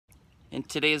In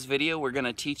today's video, we're going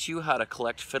to teach you how to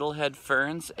collect fiddlehead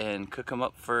ferns and cook them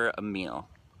up for a meal.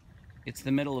 It's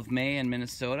the middle of May in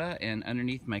Minnesota, and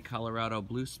underneath my Colorado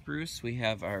blue spruce we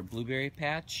have our blueberry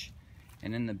patch,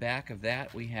 and in the back of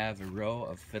that we have a row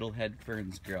of fiddlehead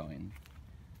ferns growing.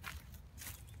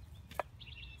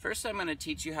 First, I'm going to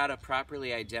teach you how to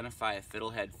properly identify a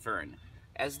fiddlehead fern.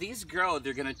 As these grow,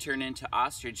 they're going to turn into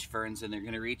ostrich ferns, and they're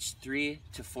going to reach 3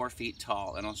 to 4 feet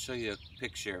tall, and I'll show you a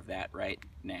picture of that right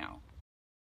now.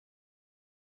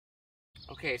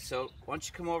 Okay, so why don't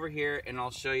you come over here and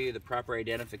I'll show you the proper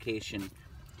identification.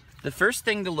 The first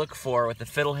thing to look for with the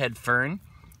fiddlehead fern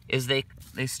is they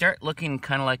start looking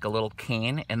kind of like a little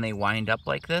cane and they wind up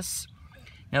like this.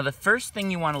 Now the first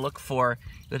thing you want to look for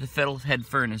with a fiddlehead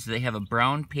fern is they have a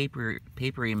brown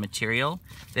papery material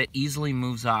that easily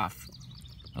moves off.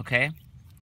 Okay?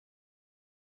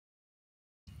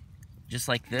 Just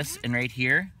like this, and right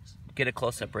here, get a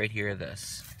close-up right here of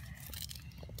this.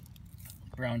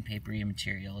 Brown papery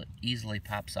material, it easily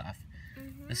pops off.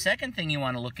 The second thing you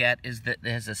want to look at is that it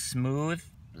has a smooth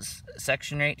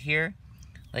section right here.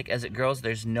 Like as it grows,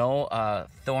 there's no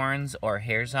thorns or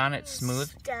hairs on it, smooth.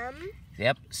 Stem?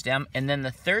 Yep, stem. And then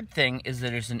the third thing is that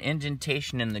there's an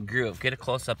indentation in the groove. Get a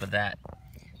close-up of that.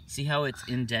 See how it's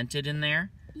indented in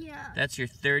there? Yeah. That's your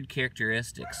third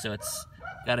characteristic. So it's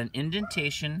got an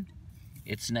indentation,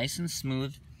 it's nice and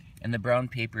smooth, and the brown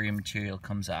papery material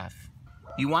comes off.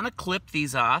 You want to clip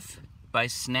these off by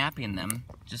snapping them,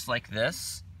 just like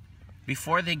this,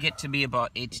 before they get to be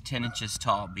about 8 to 10 inches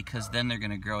tall, because then they're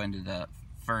going to grow into the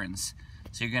ferns.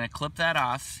 So you're going to clip that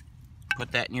off,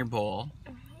 put that in your bowl,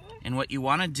 and what you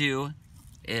want to do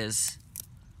is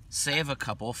save a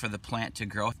couple for the plant to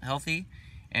grow healthy,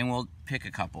 and we'll pick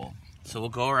a couple. So we'll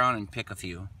go around and pick a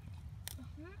few.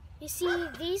 You see,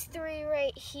 these 3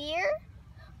 right here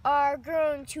are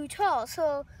growing too tall,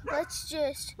 so let's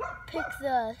just pick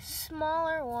the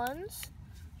smaller ones,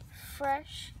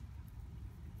 fresh.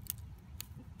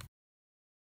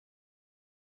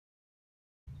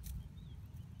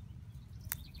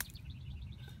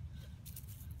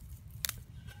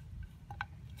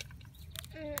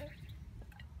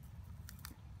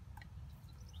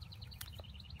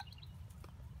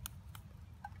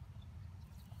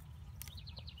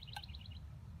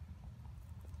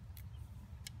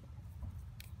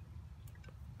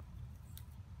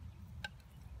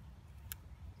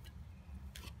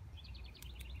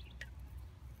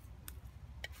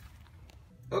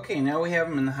 Okay, now we have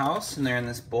them in the house and they're in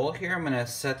this bowl here. I'm going to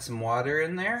set some water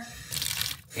in there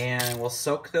and we'll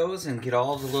soak those and get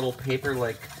all the little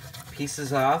paper-like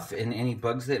pieces off and any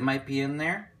bugs that might be in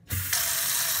there.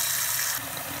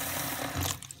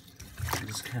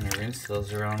 Just kind of rinse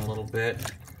those around a little bit.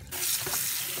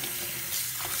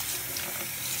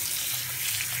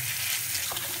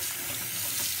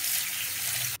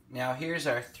 Now here's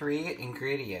our 3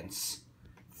 ingredients.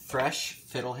 Fresh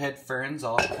fiddlehead ferns,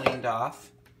 all cleaned off.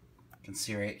 You can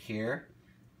see right here.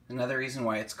 Another reason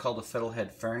why it's called a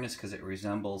fiddlehead fern is because it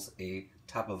resembles a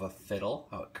top of a fiddle,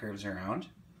 how it curves around.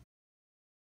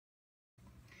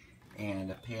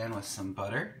 And a pan with some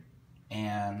butter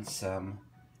and some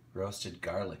roasted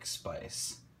garlic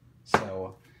spice.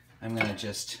 So I'm going to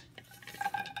just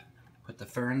put the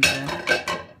ferns in,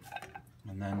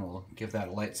 and then we'll give that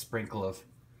a light sprinkle of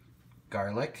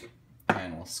garlic,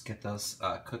 and we'll get those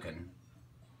cooking.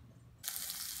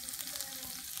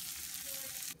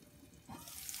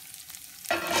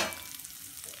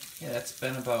 Yeah, that's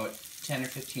been about 10 or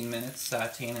 15 minutes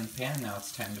sauteing in the pan. Now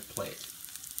it's time to plate.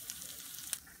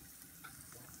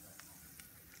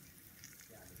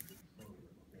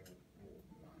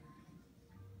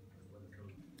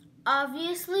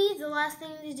 Obviously, the last thing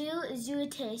to do is do a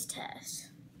taste test.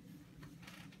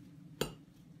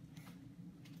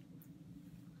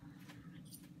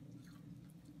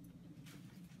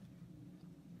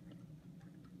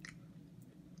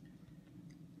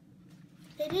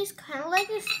 It is kind of like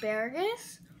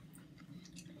asparagus.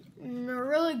 They're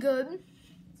really good.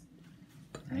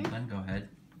 Alright, then go ahead.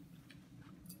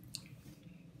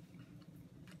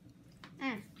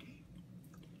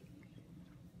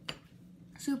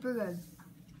 Super good.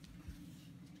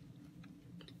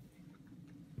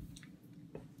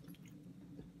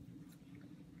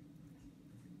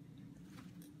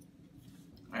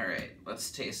 Alright,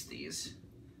 let's taste these.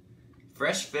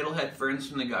 Fresh fiddlehead ferns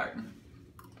from the garden.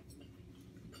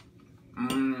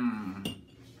 Mmm.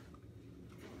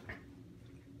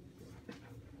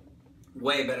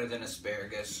 Way better than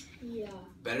asparagus. Yeah.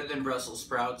 Better than Brussels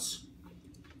sprouts.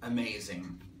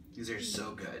 Amazing. These are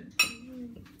so good.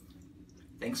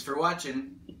 Thanks for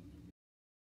watching.